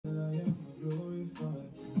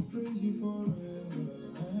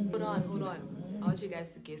want you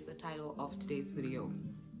guys to guess the title of today's video.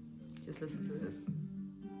 Just listen to this.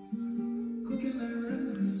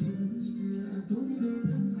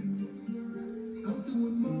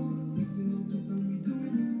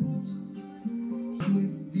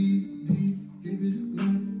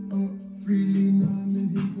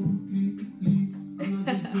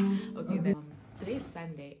 Okay, then today's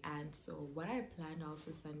Sunday, and so what I plan out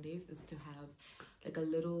for Sundays is to have like a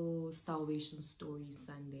little salvation story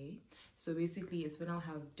Sunday. So basically it's when I'll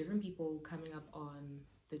have different people coming up on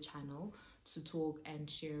the channel to talk and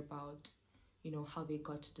share about, you know, how they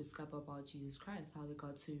got to discover about Jesus Christ, how they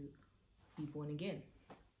got to be born again.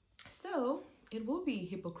 So it will be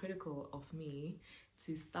hypocritical of me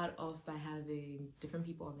to start off by having different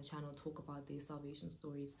people on the channel talk about their salvation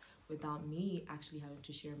stories without me actually having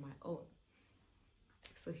to share my own.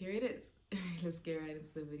 So here it is. Let's get right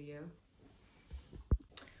into the video.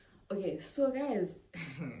 Okay, so guys,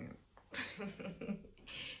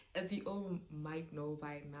 as you all might know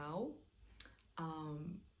by now,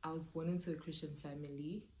 I was born into a Christian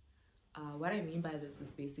family. What I mean by this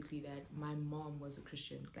is basically that my mom was a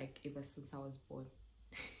Christian, like ever since I was born.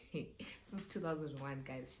 Since 2001,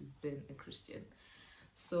 guys, she's been a Christian.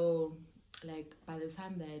 So like by the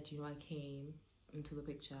time that, you know, I came into the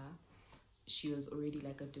picture, she was already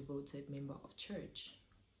like a devoted member of church.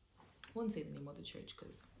 I won't say the name of the church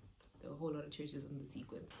because there are a whole lot of churches in the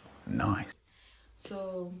sequence. Nice.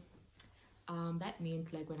 So that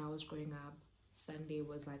meant like when I was growing up, Sunday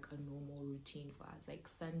was like a normal routine for us. Like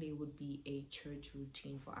Sunday would be a church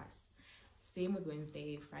routine for us. Same with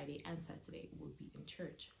Wednesday, Friday, and Saturday would be in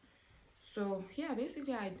church. So yeah,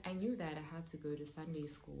 basically I knew that I had to go to Sunday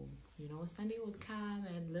school. You know, Sunday would come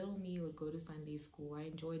and little me would go to Sunday school. I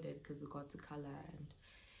enjoyed it because we got to color and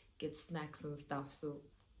get snacks and stuff. So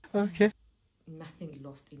Okay. nothing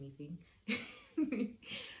lost anything.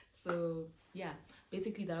 So yeah,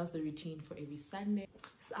 basically that was the routine for every Sunday.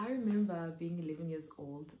 So I remember being 11 years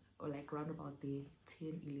old, or like around about the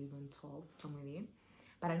 10, 11, 12, somewhere there.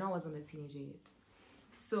 But I know I wasn't a teenager yet.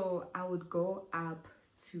 So I would go up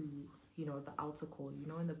to, you know, the altar call, you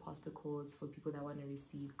know, in the pastor calls for people that want to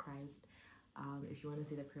receive Christ. If you want to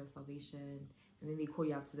say the prayer of salvation, and then they call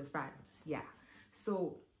you up to the front. Yeah.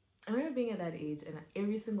 So I remember being at that age, and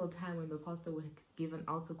every single time when the pastor would give an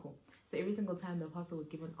altar call, so every single time the pastor would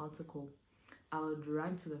give an altar call, I would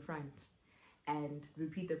run to the front and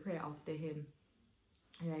repeat the prayer after him,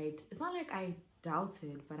 right? It's not like I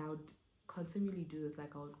doubted, but I would continually do this.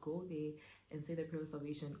 Like I would go there and say the prayer of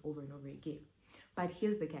salvation over and over again. But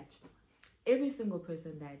here's the catch. Every single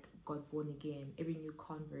person that got born again, every new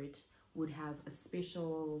convert would have a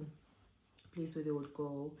special place where they would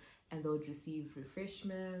go and they would receive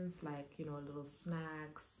refreshments, like, you know, little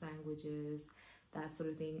snacks, sandwiches, that sort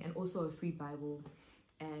of thing, and also a free Bible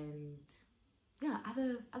and yeah,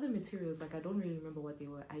 other materials. Like I don't really remember what they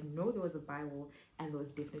were. I know there was a Bible and there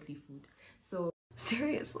was definitely food. So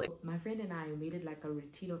Seriously? my friend and I made it like a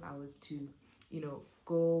routine of ours to, you know,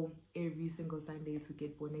 go every single Sunday to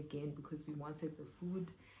get born again because we wanted the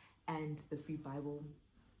food and the free Bible.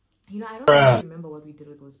 You know, I don't really remember what we did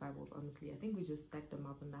with those Bibles, honestly. I think we just stacked them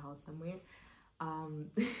up in the house somewhere.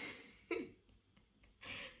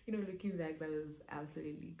 You know, looking back, that was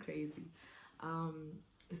absolutely crazy.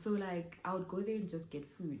 So like I would go there and just get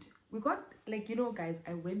food. We got, like, you know guys,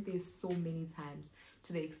 I went there so many times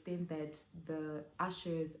to the extent that the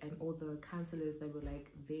ushers and all the counselors that were like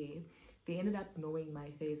there, they ended up knowing my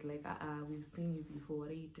face, like we've seen you before, what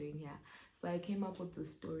are you doing here? So I came up with the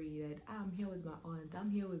story that I'm here with my aunt, I'm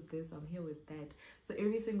here with this, I'm here with that. So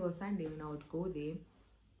every single Sunday when I would go there,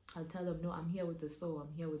 I'd tell them, no, I'm here with the soul,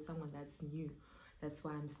 I'm here with someone that's new, that's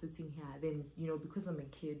why I'm sitting here. Then, you know, because I'm a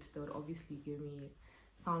kid, they would obviously give me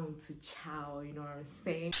something to chow, you know what I'm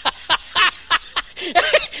saying?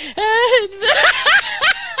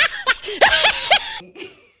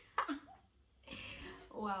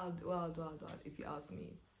 Wild, if you ask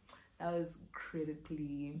me. That was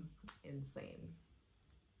critically insane,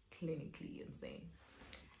 clinically insane.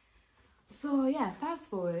 So yeah, fast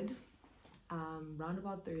forward, round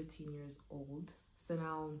about 13 years old. So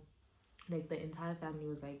now, like, the entire family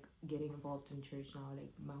was like getting involved in church now.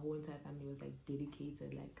 Like my whole entire family was like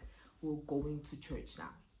dedicated, like we're going to church now,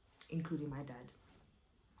 including my dad.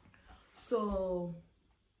 So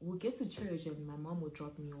we'll get to church and my mom would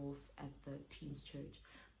drop me off at the teens church,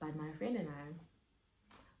 but my friend and I,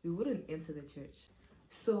 we wouldn't enter the church.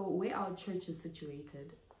 So where our church is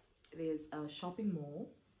situated, there's a shopping mall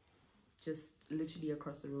just literally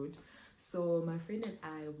across the road. So my friend and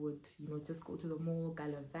I would, you know, just go to the mall,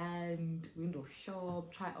 gallivant, window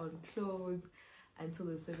shop, try on clothes. until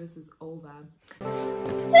the service is over.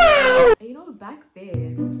 Wow! And you know, back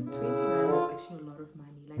then, 20 rand was actually a lot of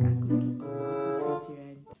money. Like, I could do a lot with 20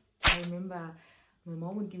 rand. I remember my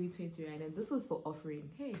mom would give me 20 rand, and this was for offering.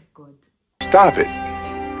 Hey, God. Stop it.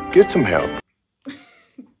 Get some help.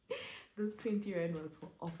 This 20 rand was for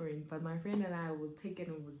offering, but my friend and I would take it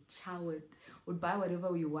and would chow it, would buy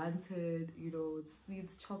whatever we wanted, you know,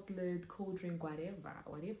 sweets, chocolate, cold drink, whatever,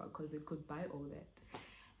 because it could buy all that,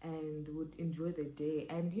 and would enjoy the day.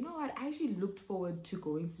 And you know what, I actually looked forward to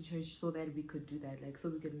going to church so that we could do that, like so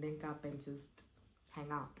we could link up and just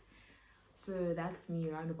hang out. So that's me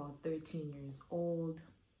around about 13 years old,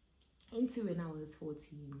 into when I was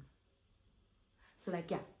 14. So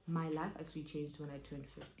like, yeah, my life actually changed when I turned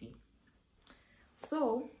 15.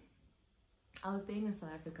 So I was staying in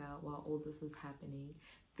South Africa while all this was happening.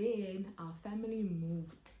 Then our family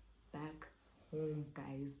moved back home,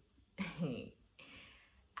 guys.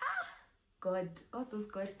 God, what this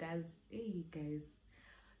God does. Hey guys,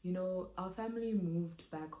 you know, our family moved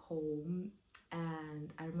back home,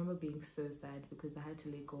 and I remember being so sad because I had to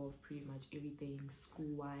let go of pretty much everything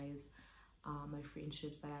school-wise, my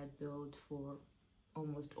friendships that I had built for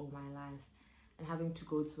almost all my life, and having to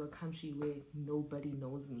go to a country where nobody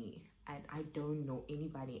knows me and I don't know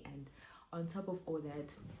anybody. And on top of all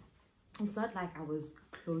that, it's not like I was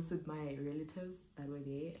close with my relatives that were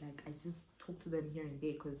there. Like, I just talked to them here and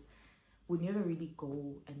there because we never really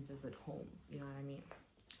go and visit home, you know what I mean?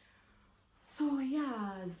 So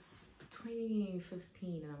yeah, it's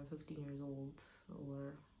 2015 and I'm 15 years old,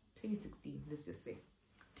 or 2016, let's just say,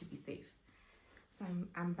 to be safe. So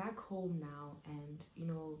I'm back home now, and you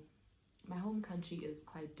know, my home country is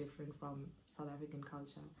quite different from South African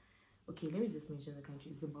culture. Okay, let me just mention the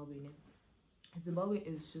country, Zimbabwe. Zimbabwe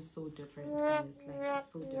is just so different, guys. Like,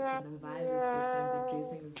 it's so different. The vibe is different, the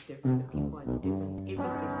dressing is different, the people are different, everything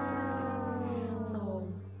is just different.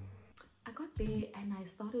 So I got there and I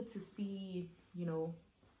started to see, you know,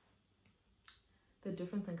 the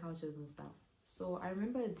difference in cultures and stuff. So I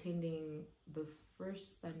remember attending the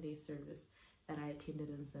first Sunday service that I attended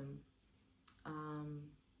in Zim.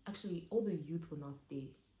 Actually, all the youth were not there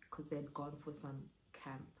because they had gone for some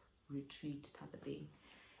camp retreat type of thing.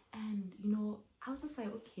 And you know, I was just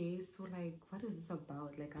like, okay, so like, what is this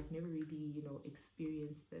about? Like, I've never really, you know,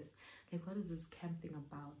 experienced this. Like, what is this camp thing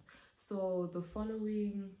about? So the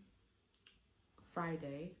following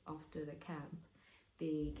Friday after the camp,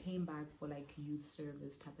 they came back for like youth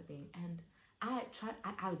service type of thing, and I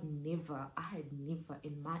had never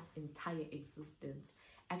in my entire existence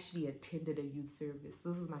actually attended a youth service.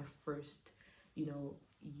 This is my first, you know,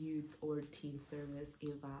 youth or teen service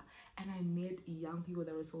ever, and I met young people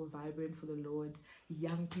that were so vibrant for the Lord,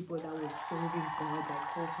 young people that were serving God like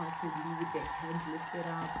wholeheartedly with their hands lifted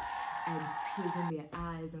up and tears in their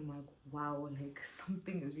eyes. And I'm like, wow, like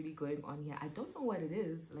something is really going on here. I don't know what it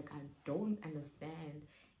is, like I don't understand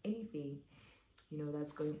anything, you know,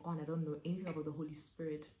 that's going on. I don't know anything about the Holy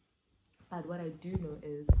Spirit, but what I do know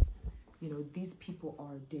is, you know, these people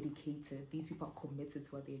are dedicated, these people are committed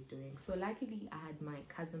to what they're doing. So luckily I had my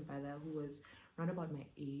cousin brother who was around about my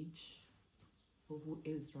age, or who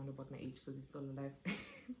is around about my age because he's still alive.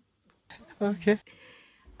 Okay.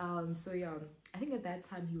 So yeah, I think at that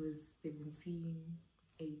time he was 17,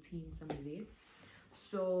 18, somewhere there.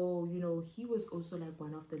 So, you know, he was also like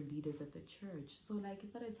one of the leaders at the church. So like, he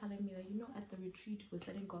started telling me that, you know, at the retreat we were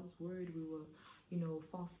studying God's word, we were, you know,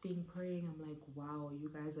 fasting, praying. I'm like, wow, you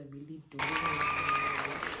guys are really doing it.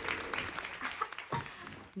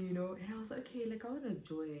 You know, and I was like, okay, like I want to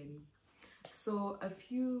join. So a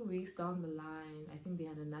few weeks down the line, I think they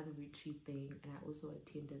had another retreat thing, and I also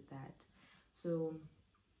attended that. So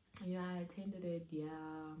yeah, I attended it.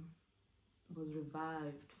 Yeah, was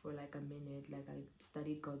revived for like a minute. Like, I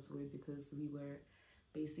studied God's word because we were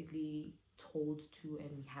basically told to,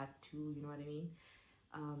 and we had to, you know what I mean?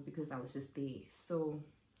 Because I was just there. So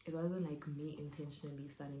it wasn't like me intentionally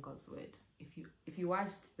studying God's word. If you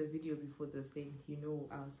watched the video before this, then you know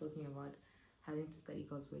I was talking about having to study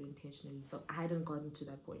God's word intentionally. So I hadn't gotten to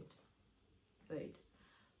that point, right?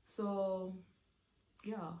 So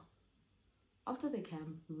yeah, after the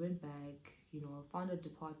camp we went back, you know, found a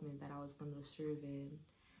department that I was going to serve in,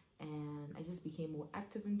 and I just became more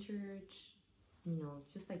active in church, you know,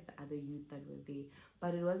 just like the other youth that were there.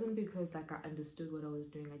 But it wasn't because like I understood what I was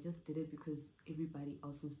doing. I just did it because everybody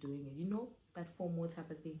else was doing it, you know, that FOMO type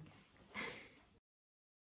of thing.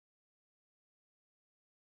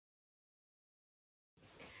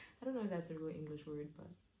 I don't know if that's a real English word, but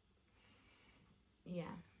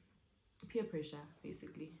yeah, peer pressure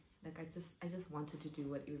basically. Like, I just wanted to do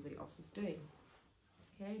what everybody else was doing,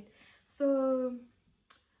 right? So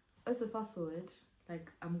as a fast forward,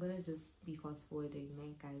 Like, I'm gonna just be fast forwarding,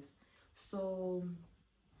 right, guys? So,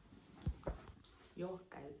 yo,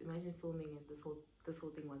 guys, imagine filming and this whole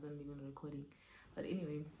thing wasn't even recording. But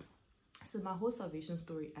anyway, so my whole salvation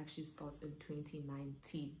story actually starts in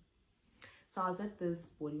 2019. So I was at this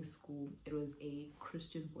boarding school. It was a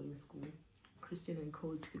Christian boarding school, Christian in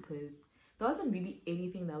quotes, because there wasn't really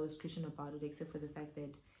anything that was Christian about it, except for the fact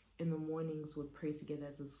that in the mornings we'd pray together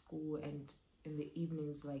as a school, and in the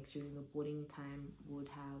evenings, like during the boarding time, would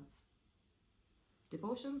have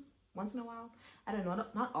devotions once in a while. I don't know,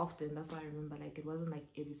 not often. That's what I remember. Like, it wasn't like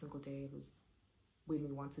every single day. It was when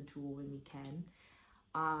we wanted to or when we can.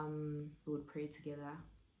 We would pray together.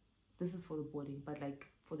 This is for the boarding, but like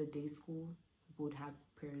for the day school, we would have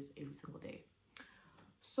prayers every single day.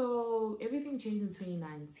 So everything changed in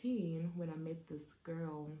 2019 when I met this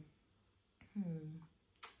girl.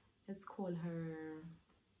 Let's call her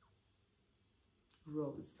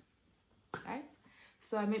Rose, right?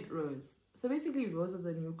 So I met Rose. So basically, Rose was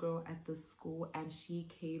a new girl at the school, and she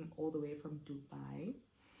came all the way from Dubai.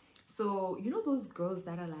 So you know those girls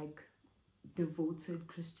that are like devoted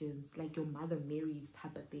Christians, like your Mother Mary's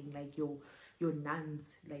type of thing, like your nuns.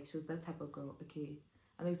 Like, she was that type of girl. Okay,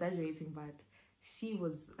 I'm exaggerating, but she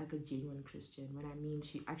was like a genuine Christian. When I mean,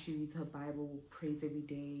 she actually reads her Bible, prays every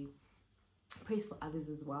day, prays for others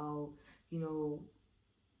as well, you know.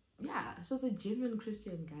 Yeah, she was a genuine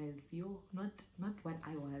Christian, guys. Yo, not what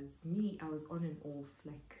I was. Me, I was on and off.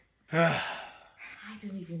 Like, I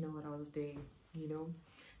didn't even know what I was doing, you know.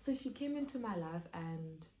 So she came into my life,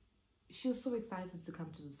 and she was so excited to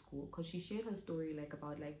come to the school because she shared her story, like,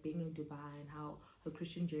 about like being in Dubai and how her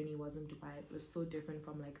Christian journey was in Dubai. It was so different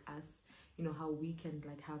from like us, you know, how we can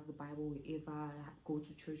like have the Bible wherever, go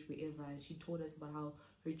to church wherever. And she told us about how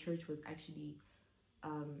her church was actually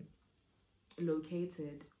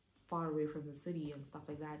located far away from the city and stuff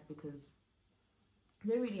like that, because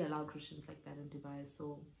they really allow Christians like that in Dubai.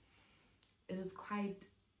 So it was quite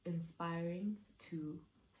inspiring to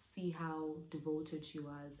see how devoted she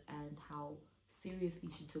was and how seriously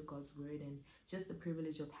she took God's word, and just the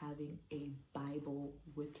privilege of having a Bible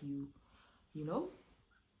with you, you know.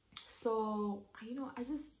 So, you know, I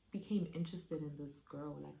just became interested in this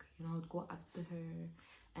girl. Like, you know, I'd go up to her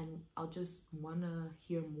and I'll just wanna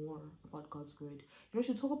hear more about God's word. You know,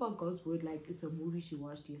 she'll talk about God's word like it's a movie she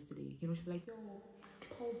watched yesterday. You know, she'll be like, yo,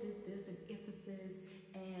 Paul did this in Ephesus,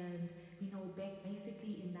 and you know, back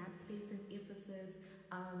basically in that place in Ephesus,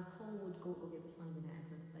 Paul would go, okay, that's not even the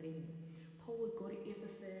accent, but anyway, Paul would go to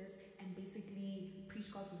Ephesus and basically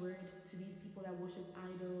preach God's word to these people that worship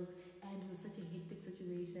idols. And it was such a hectic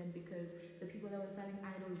situation because the people that were selling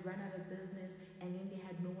idols ran out of business, and then they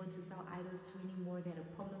had no one to sell idols to anymore. They had a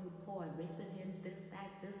problem with Paul, arrested him, this,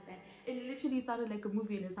 that. It literally sounded like a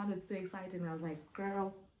movie, and it sounded so exciting. I was like,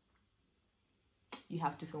 girl, you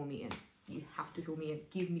have to fill me in. You have to fill me in.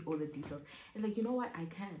 Give me all the details. It's like, you know what? I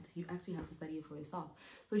can't. You actually have to study it for yourself.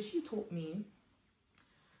 So she taught me,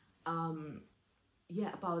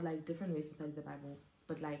 yeah, about like different ways to study the Bible.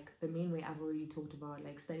 But like the main way I've already talked about,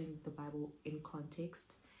 like studying the Bible in context.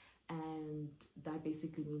 And that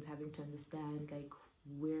basically means having to understand like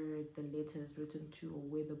where the letter is written to, or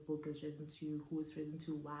where the book is written to, who it's written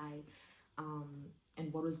to, why,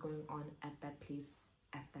 and what was going on at that place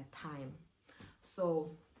at that time.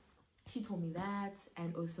 So she told me that,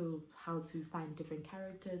 and also how to find different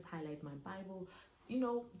characters, highlight my Bible. You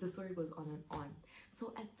know, the story goes on and on.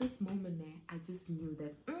 So at this moment, I just knew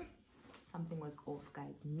that something was off,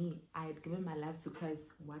 guys. Me, I had given my life to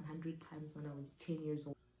Christ 100 times when I was 10 years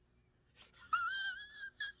old.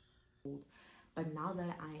 But now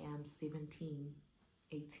that I am 17,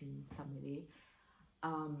 18, somewhere there,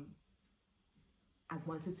 I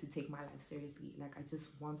wanted to take my life seriously. Like, I just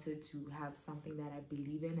wanted to have something that I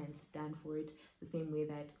believe in and stand for it the same way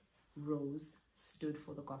that Rose stood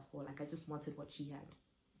for the gospel. Like, I just wanted what she had.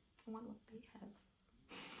 I want what they have.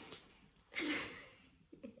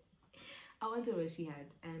 I wanted what she had,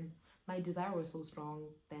 and my desire was so strong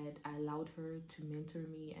that I allowed her to mentor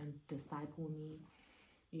me and disciple me,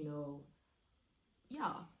 you know.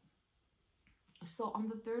 Yeah. So on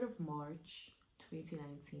the 3rd of March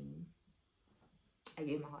 2019, I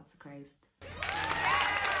gave my heart to Christ.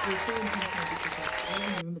 It was so intentional because I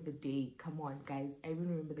even remember the day. Come on, guys. I even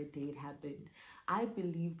remember the day it happened. I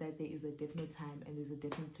believe that there is a different time and there's a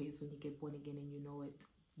different place when you get born again, and you know it.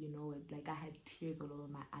 You know it. Like, I had tears all over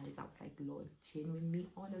my eyes. I was like, Lord, genuinely,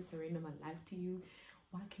 I want to surrender my life to you.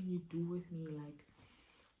 What can you do with me? Like,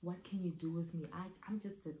 what can you do with me? I'm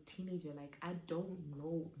just a teenager. Like, I don't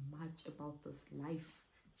know much about this life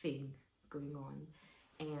thing going on.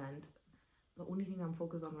 And the only thing I'm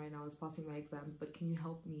focused on right now is passing my exams, but can you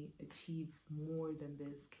help me achieve more than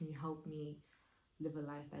this? Can you help me live a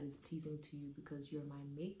life that is pleasing to you, because you're my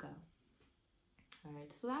maker? All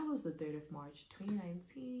right, so that was the 3rd of March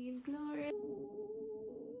 2019. Glory,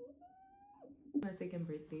 my second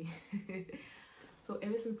birthday. So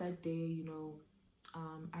ever since that day, you know,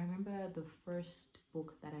 I remember the first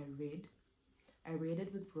book that I read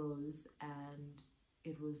it with Rose, and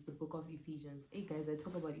it was the book of Ephesians. Hey guys, I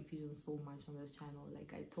talk about Ephesians so much on this channel.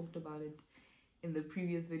 Like, I talked about it in the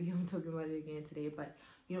previous video, I'm talking about it again today. But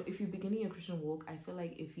you know, if you're beginning your Christian walk, I feel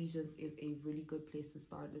like Ephesians is a really good place to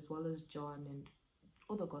start, as well as John and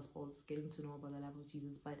all the Gospels, getting to know about the life of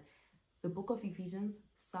Jesus. But the book of Ephesians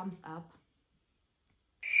sums up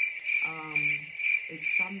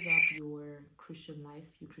your Christian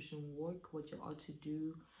life, your Christian work, what you ought to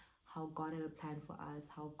do, how God had a plan for us,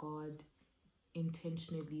 how God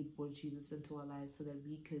intentionally brought Jesus into our lives so that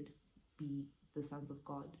we could be the sons of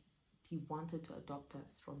God. He wanted to adopt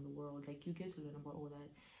us from the world. Like, you get to learn about all that,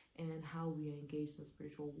 and how we are engaged in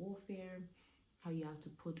spiritual warfare, how you have to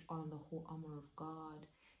put on the whole armor of God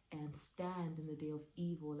and stand in the day of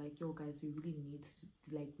evil. Like, yo guys, we really need to,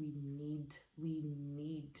 like, we really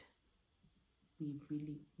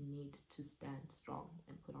need to stand strong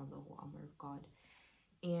and put on the whole armor of God.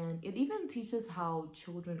 And it even teaches how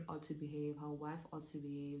children ought to behave, how wife ought to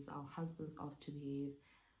behave, how husbands ought to behave.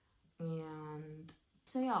 And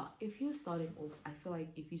so yeah, if you're starting off, I feel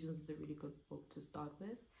like Ephesians is a really good book to start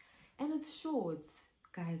with. And it's short,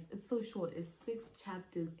 guys. It's so short. It's 6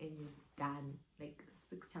 chapters and you're done. Like,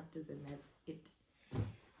 6 chapters and that's it.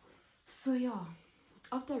 So yeah,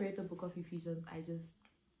 after I read the book of Ephesians, I just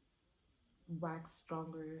waxed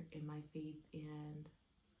stronger in my faith, and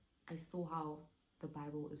I saw how the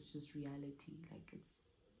Bible is just reality. Like,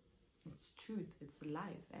 it's truth, it's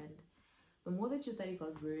life. And the more that you study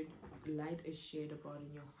God's word, light is shared abroad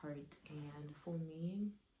in your heart. And for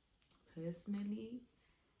me personally,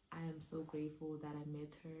 I am so grateful that I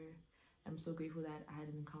met her. I'm so grateful that I had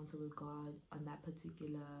an encounter with God in that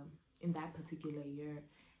particular year,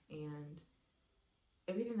 and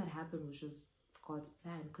everything that happened was just God's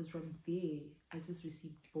plan. Because from there, I just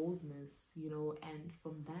received boldness, you know, and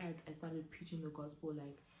from that, I started preaching the gospel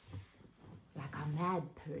like a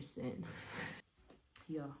mad person.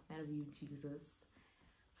 Yeah, man of you, Jesus.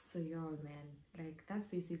 So yeah, man, like, that's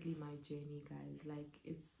basically my journey, guys. Like,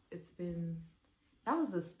 it's been, that was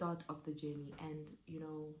the start of the journey. And you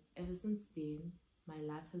know, ever since then, my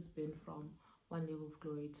life has been from one level of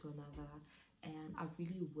glory to another, and I've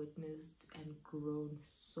really witnessed and grown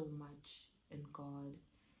so much in God.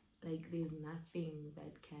 Like, there's nothing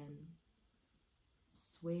that can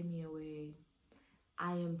sway me away.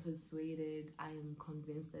 I am persuaded, I am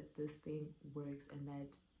convinced that this thing works, and that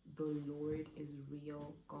the Lord is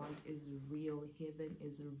real, God is real, heaven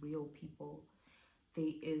is real, people.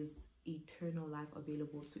 There is eternal life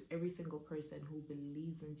available to every single person who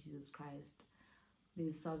believes in Jesus Christ.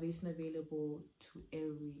 There's salvation available to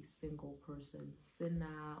every single person,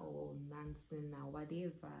 sinner or non-sinner,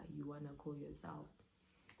 whatever you want to call yourself,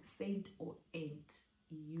 saint or ain't,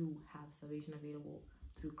 you have salvation available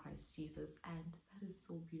through Christ Jesus. And that is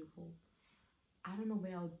so beautiful. I don't know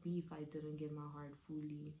where I would be if I didn't give my heart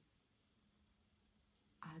fully.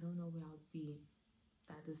 I don't know where I would be.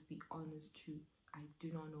 That is the honest truth. I do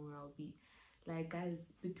not know where I'll be. Like,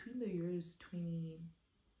 guys, between the years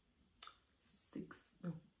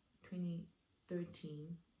 2013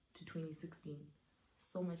 to 2016,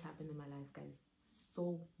 so much happened in my life, guys.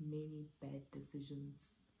 So many bad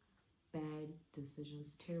decisions,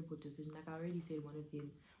 terrible decisions. Like I already said, one of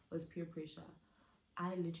them was peer pressure.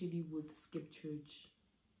 I literally would skip church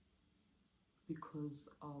because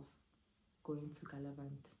of going to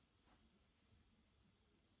Galavant.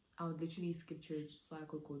 I would literally skip church so I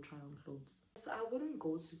could go try on clothes. So I wouldn't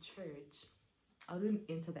go to church. I wouldn't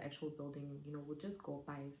enter the actual building, you know, would just go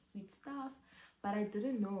buy sweet stuff. But I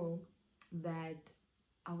didn't know that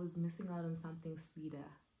I was missing out on something sweeter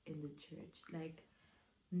in the church. Like,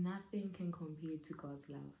 nothing can compare to God's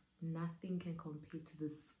love. Nothing can compare to the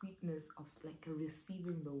sweetness of like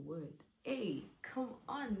receiving the word. Hey, come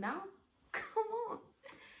on now. Come on.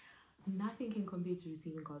 Nothing can compare to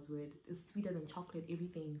receiving God's word. It's sweeter than chocolate.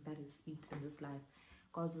 Everything that is sweet in this life,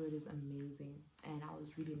 God's word is amazing. And I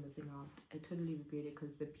was really missing out. I totally regret it,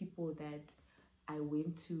 because the people that I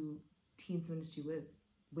went to teens ministry with,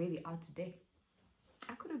 where they are today,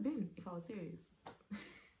 I could have been if I was serious.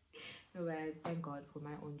 No, but I thank God for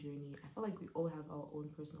my own journey. I feel like we all have our own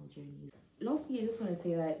personal journeys. Lastly, I just want to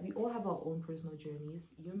say that we all have our own personal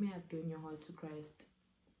journeys. You may have given your heart to Christ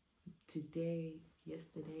today,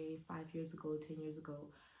 yesterday, 5 years ago, 10 years ago.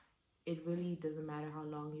 it really doesn't matter how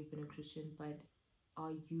long you've been a Christian, but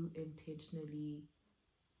are you intentionally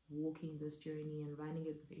walking this journey and running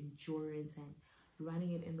it with endurance and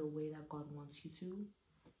running it in the way that God wants you to?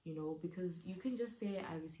 You know, because you can just say,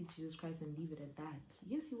 I received Jesus Christ and leave it at that.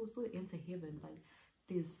 Yes, you will still enter heaven, but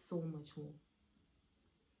there's so much more.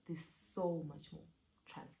 There's so much more.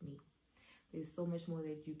 Trust me. There's so much more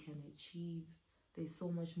that you can achieve. There's so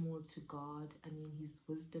much more to God. I mean, his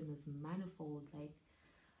wisdom is manifold. Like,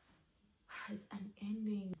 it's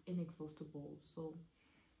unending, inexhaustible. So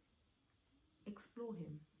explore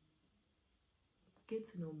him.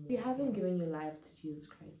 Get to know more. If you haven't given your life to Jesus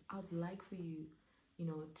Christ, I would like for you, you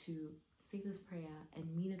know, to say this prayer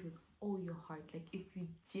and mean it with all your heart. Like, if you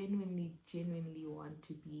genuinely want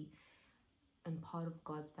to be and part of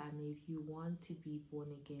God's family, if you want to be born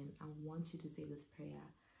again, I want you to say this prayer.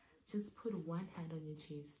 Just put one hand on your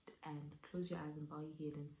chest and close your eyes and bow your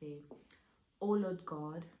head and say, oh Lord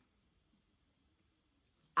God,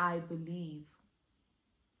 I believe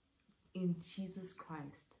in Jesus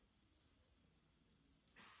Christ,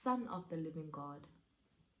 Son of the living God.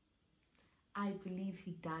 I believe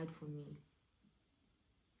he died for me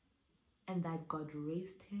and that God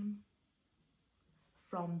raised him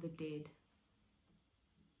from the dead.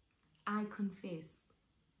 I confess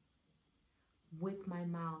with my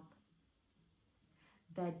mouth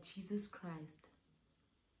that Jesus Christ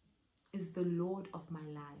is the Lord of my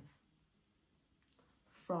life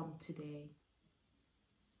from today.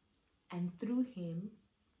 And through him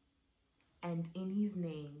and in his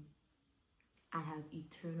name, I have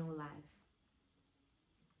eternal life.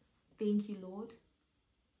 Thank you, Lord,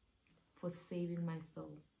 for saving my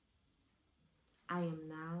soul. I am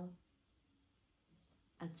now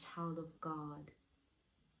a child of God.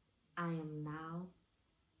 I am now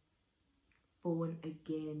born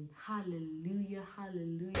again. Hallelujah,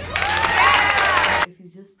 hallelujah. If you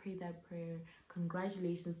just prayed that prayer,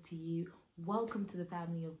 congratulations to you. Welcome to the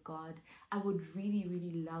family of God. I would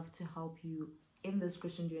really love to help you in this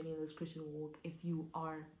Christian journey, in this Christian walk. If you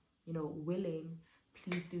are, you know, willing,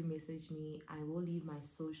 please do message me. I will leave my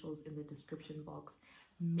socials in the description box.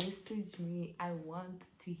 Message me. I want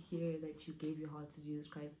to hear that you gave your heart to Jesus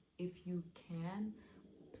Christ. If you can,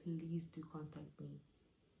 please do contact me.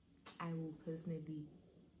 I will personally be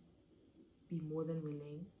more than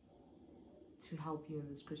willing to help you in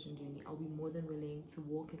this Christian journey. I'll be more than willing to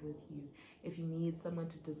walk it with you. If you need someone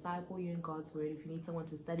to disciple you in God's word, if you need someone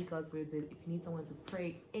to study God's word, if you need someone to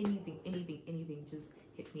pray, anything, just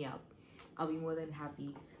hit me up. I'll be more than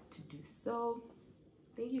happy to do so.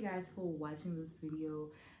 Thank you guys for watching this video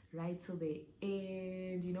right till the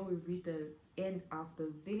end. You know, we've reached the end of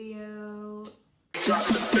the video. Drop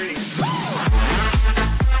the bass.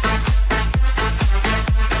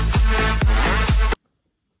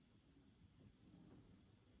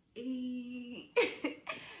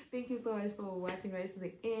 Thank you so much for watching right to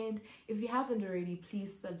the end. If you haven't already,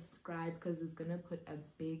 please subscribe because it's gonna put a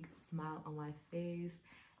big smile on my face.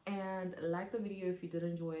 And like the video if you did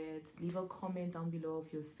enjoy it. Leave a comment down below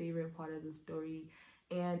of your favorite part of the story.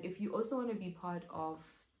 And if you also want to be part of,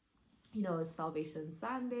 you know, Salvation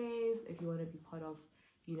Sundays, if you want to be part of,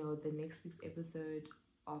 you know, the next week's episode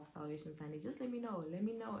of Salvation Sunday, just let me know. Let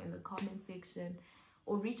me know in the comment section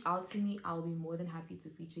or reach out to me. I'll be more than happy to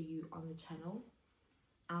feature you on the channel.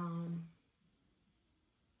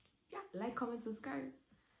 Yeah, like, comment, subscribe.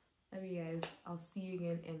 Love you guys. I'll see you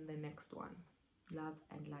again in the next one. Love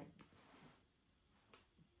and light.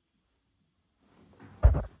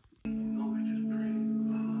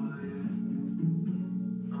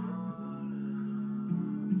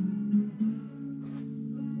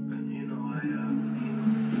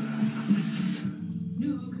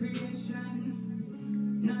 New creation,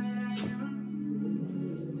 know that I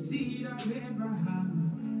am. Seed of Abraham,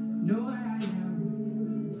 know what I am.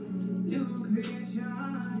 New creation,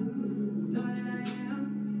 know that I am.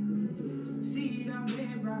 Seed of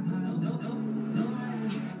Abraham, know I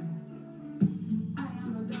am. I am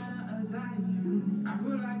a daughter of Zion. I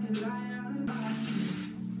rule like a lion.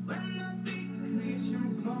 When I speak,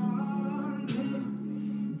 creation's born.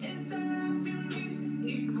 It's the life in me.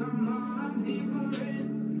 He commands, he will reign.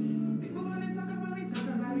 People wanna talk about me,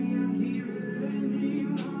 I'm here.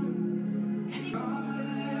 Anyone,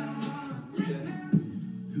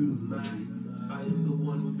 who am I? I am the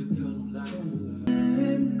one with eternal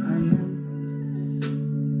life.